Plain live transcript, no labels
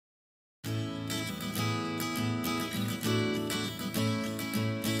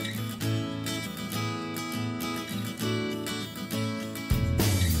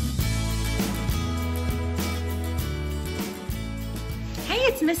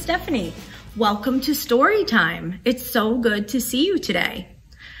it's Miss Stephanie. Welcome to Story Time. It's so good to see you today.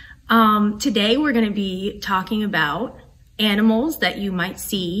 Today we're going to be talking about animals that you might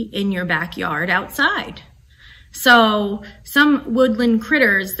see in your backyard outside. So some woodland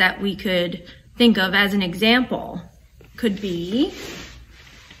critters that we could think of as an example could be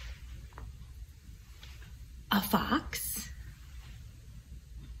a fox,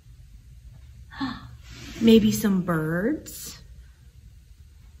 maybe some birds,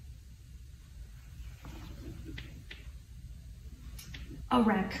 a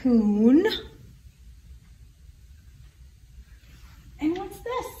raccoon, and what's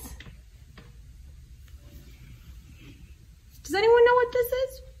this? Does anyone know what this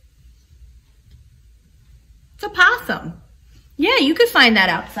is? It's a possum. Yeah, you could find that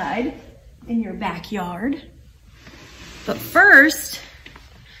outside in your backyard. But first,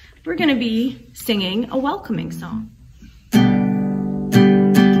 we're gonna be singing a welcoming song.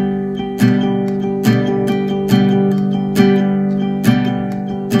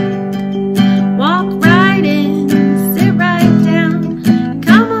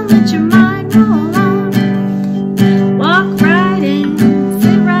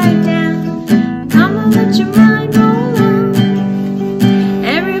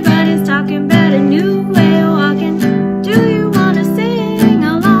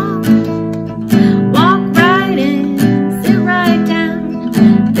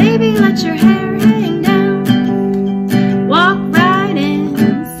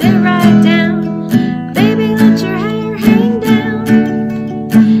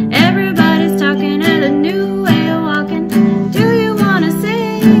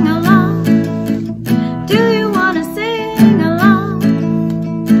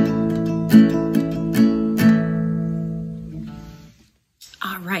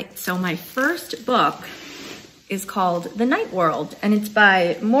 So my first book is called The Night World, and it's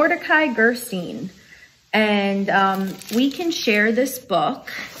by Mordecai Gerstein. And we can share this book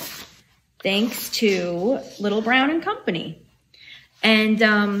thanks to Little Brown and Company. And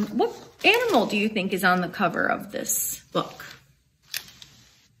what animal do you think is on the cover of this book? It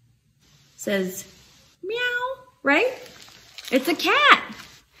says meow, right? It's a cat.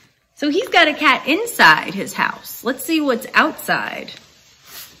 So he's got a cat inside his house. Let's see what's outside.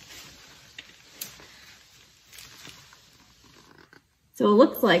 So it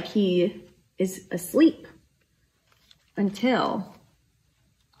looks like he is asleep until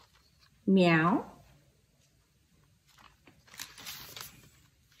meow.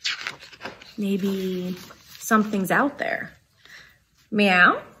 Maybe something's out there.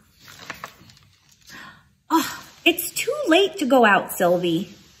 Meow. Oh, it's too late to go out,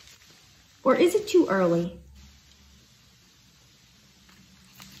 Sylvie. Or is it too early?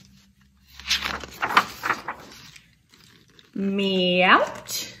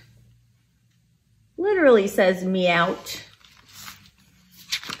 Meowt. Literally says meowt.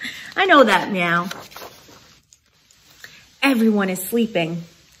 I know that meow. Everyone is sleeping,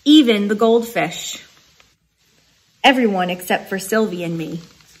 even the goldfish. Everyone except for Sylvie and me.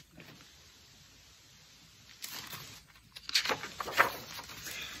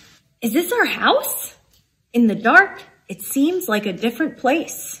 Is this our house? In the dark, it seems like a different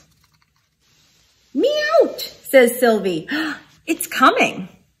place. Meowt, says Sylvie. It's coming.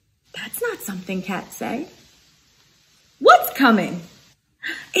 That's not something cats say. What's coming?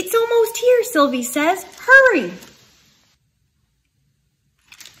 It's almost here, Sylvie says. Hurry.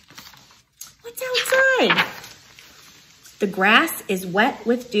 What's outside? The grass is wet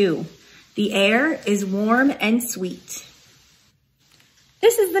with dew. The air is warm and sweet.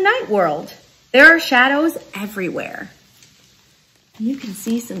 This is the night world. There are shadows everywhere. You can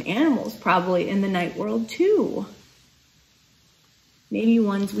see some animals probably in the night world too. Maybe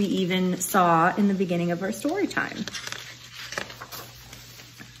ones we even saw in the beginning of our story time.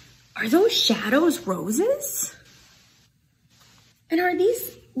 Are those shadows roses? And are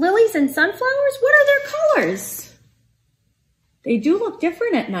these lilies and sunflowers? What are their colors? They do look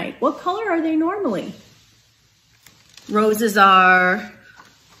different at night. What color are they normally? Roses are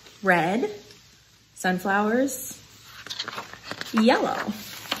red, sunflowers yellow.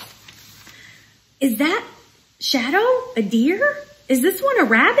 Is that shadow a deer? Is this one a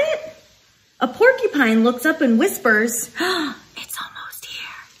rabbit? A porcupine looks up and whispers, it's almost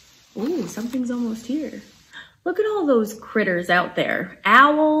here. Ooh, something's almost here. Look at all those critters out there.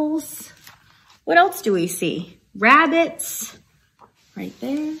 Owls. What else do we see? Rabbits. Right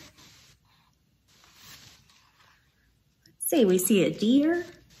there. Let's see, we see a deer.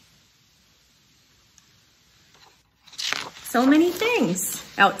 So many things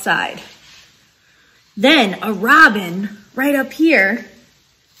outside. Then a robin right up here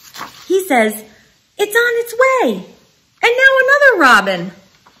He says, it's on its way. And now another robin.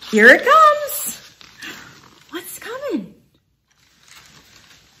 Here it comes. What's coming?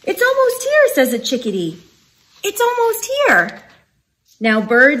 It's almost here, says a chickadee. It's almost here. Now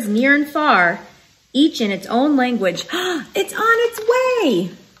birds near and far, each in its own language. It's on its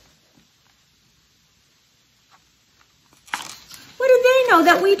way. What do they know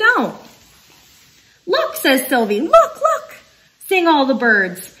that we don't? Look, says Sylvie, look, look, sing all the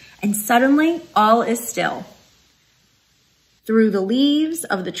birds. And suddenly all is still. Through the leaves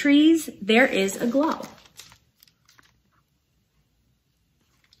of the trees, there is a glow.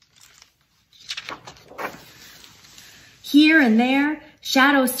 Here and there,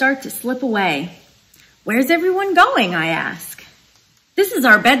 shadows start to slip away. Where's everyone going, I ask. This is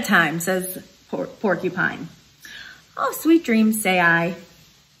our bedtime, says Porcupine. Oh, sweet dreams, say I.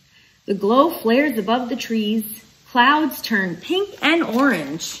 The glow flares above the trees. Clouds turn pink and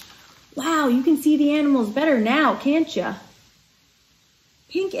orange. Wow, you can see the animals better now, can't you?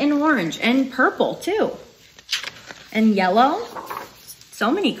 Pink and orange and purple too. And yellow.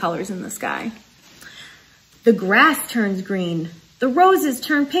 So many colors in the sky. The grass turns green. The roses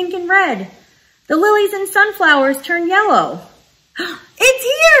turn pink and red. The lilies and sunflowers turn yellow. It's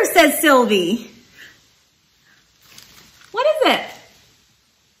here, says Sylvie. What is it?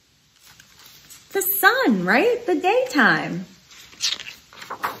 The sun, right? The daytime.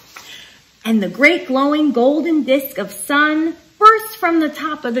 And the great glowing golden disk of sun bursts from the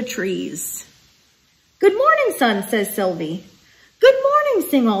top of the trees. Good morning, sun, says Sylvie. Good morning,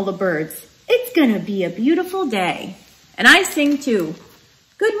 sing all the birds. It's gonna be a beautiful day. And I sing too.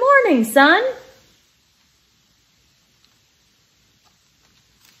 Good morning, sun.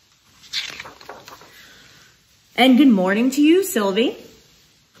 And good morning to you, Sylvie.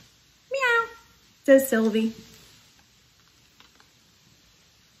 Meow, says Sylvie.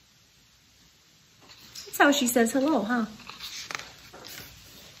 That's how she says hello, huh?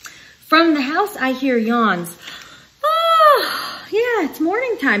 From the house, I hear yawns. Oh, yeah, it's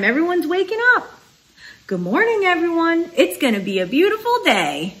morning time. Everyone's waking up. Good morning, everyone. It's going to be a beautiful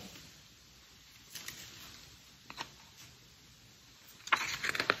day.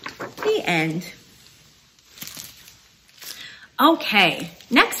 The end. Okay,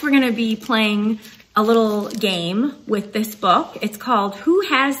 next we're going to be playing a little game with this book. It's called Who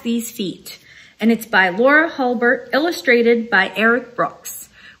Has These Feet? And it's by Laura Hulbert, illustrated by Eric Brooks.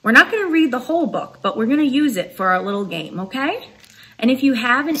 We're not going to read the whole book, but we're going to use it for our little game, okay? And if you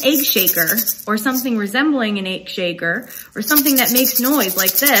have an egg shaker or something resembling an egg shaker or something that makes noise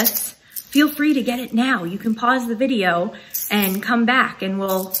like this, feel free to get it now. You can pause the video and come back and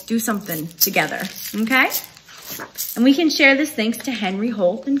we'll do something together, okay? And we can share this thanks to Henry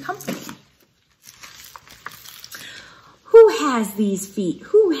Holt and Company. Who has these feet?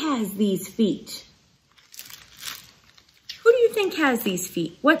 Who has these feet? Who do you think has these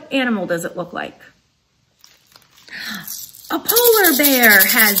feet? What animal does it look like? A polar bear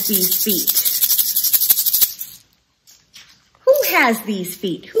has these feet. Who has these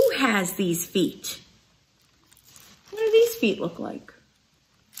feet? Who has these feet? What do these feet look like?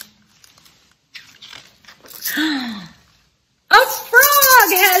 A frog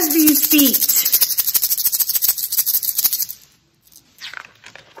has these feet.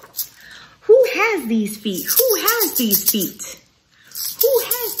 Who has these feet? Who has these feet? Who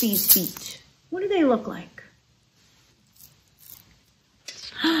has these feet? What do they look like?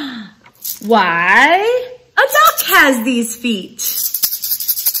 Why? A duck has these feet.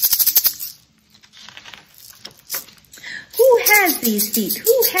 Who has these feet?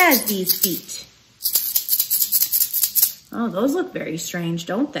 Who has these feet? Oh, those look very strange,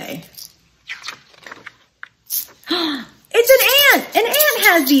 don't they? It's an ant! An ant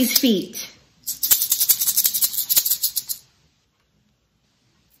has these feet.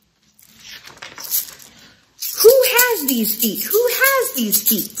 Who has these feet? Who has these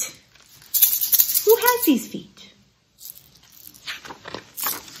feet? Who has these feet?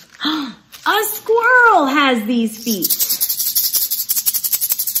 A squirrel has these feet.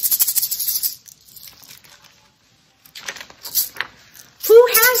 Who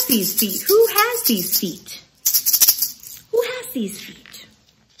has these feet? Who has these feet? Who has these feet?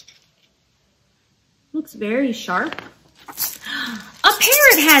 Looks very sharp. A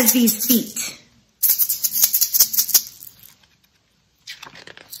parrot has these feet.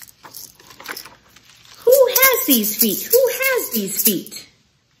 Who has these feet? Who has these feet?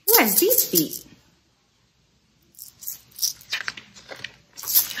 Who has these feet?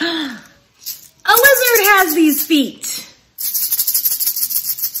 A lizard has these feet.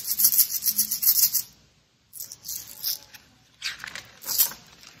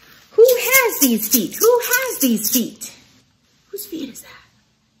 Who these feet? Who has these feet? Whose feet is that?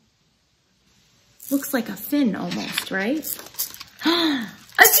 Looks like a fin almost, right?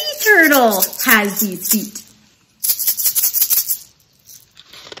 A sea turtle has these feet.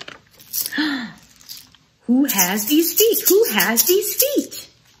 Who has these feet? Who has these feet?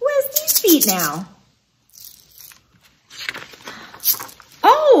 Who has these feet now?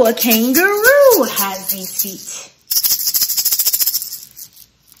 Oh, a kangaroo has these feet.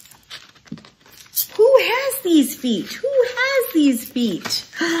 Who has these feet? Who has these feet?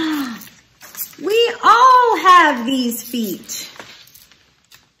 We all have these feet.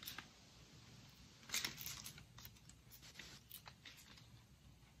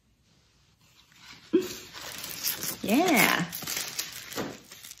 Yeah.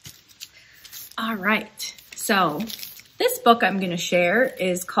 All right. So this book I'm going to share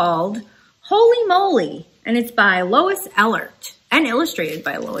is called Holy Moly, and it's by Lois Ellert and illustrated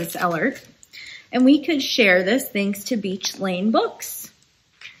by Lois Ellert. And we could share this thanks to Beach Lane Books.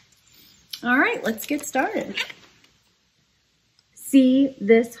 All right, let's get started. See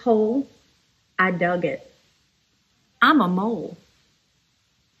this hole? I dug it. I'm a mole.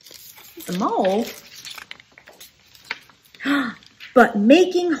 The mole? But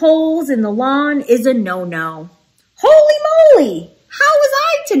making holes in the lawn is a no-no. Holy moly! How was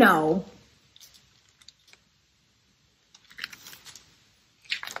I to know?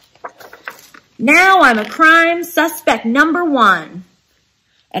 Now I'm a crime suspect number 1,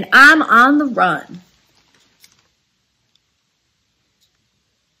 and I'm on the run.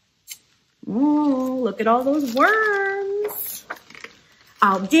 Oh, look at all those worms.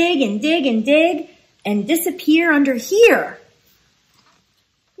 I'll dig and dig and dig and disappear under here.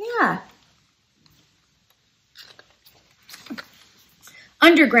 Yeah.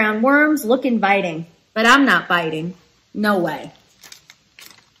 Underground worms look inviting, but I'm not biting. No way.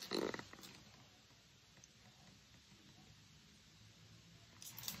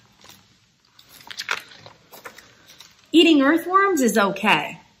 Eating earthworms is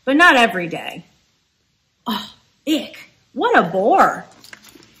okay, but not every day. Oh, ick. What a bore.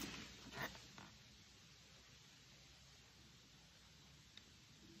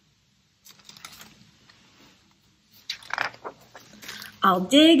 I'll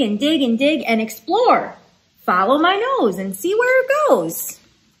dig and dig and dig and explore. Follow my nose and see where it goes.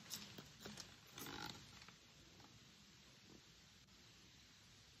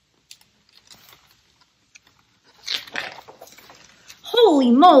 Holy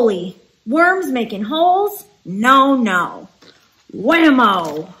moly, worms making holes? No, no.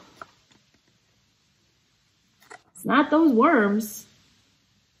 Whammo. It's not those worms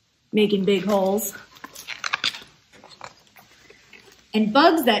making big holes. And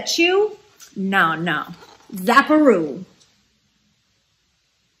bugs that chew? No, no. Zapparoo.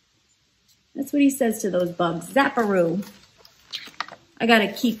 That's what he says to those bugs. Zapparoo. I gotta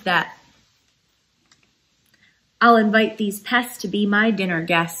keep that. I'll invite these pests to be my dinner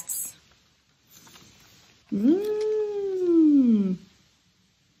guests.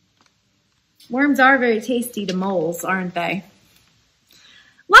 Worms are very tasty to moles, aren't they?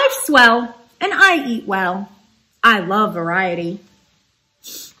 Life's swell, and I eat well. I love variety.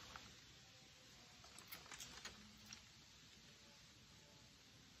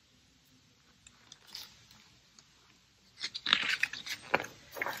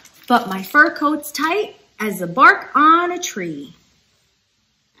 But my fur coat's tight as the bark on a tree.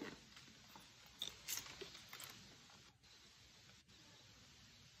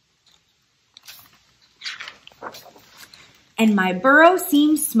 And my burrow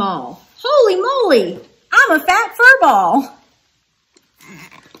seems small. Holy moly, I'm a fat fur ball.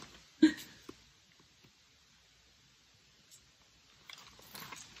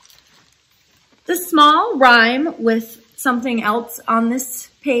 The small rhyme with something else on this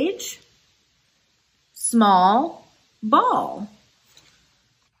page. Small ball.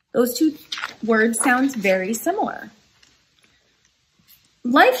 Those two words sound very similar.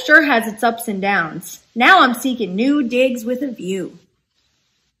 Life sure has its ups and downs. Now I'm seeking new digs with a view.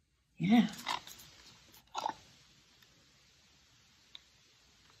 Yeah.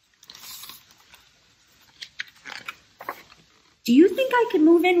 Do you think I could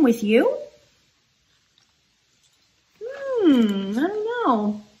move in with you? I don't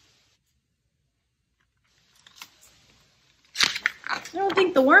know. I don't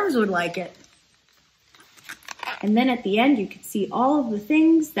think the worms would like it. And then at the end, you could see all of the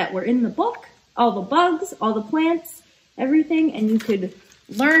things that were in the book, all the bugs, all the plants, everything, and you could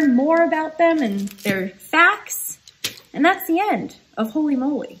learn more about them and their facts. And that's the end of Holy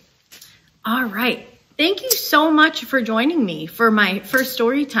Moly. All right, Thank you so much for joining me for my first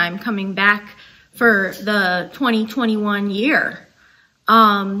story time coming back for the 2021 year.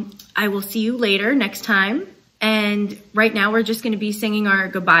 I will see you later next time. And right now we're just going to be singing our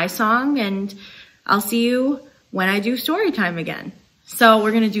goodbye song, and I'll see you when I do story time again. So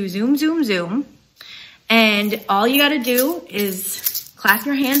we're going to do zoom, zoom, zoom. And all you got to do is clap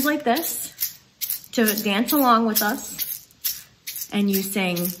your hands like this to dance along with us. And you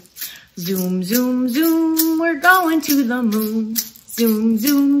sing, zoom, zoom, zoom, we're going to the moon. Zoom,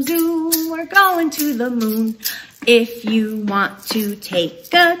 zoom, zoom, we're going to the moon. If you want to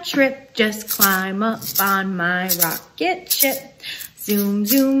take a trip, just climb up on my rocket ship. Zoom,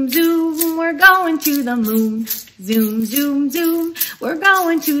 zoom, zoom, we're going to the moon. Zoom, zoom, zoom, we're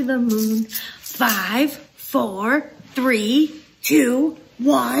going to the moon. 5, 4, 3, 2,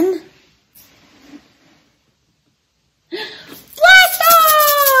 1. Blast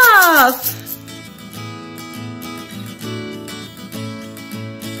off!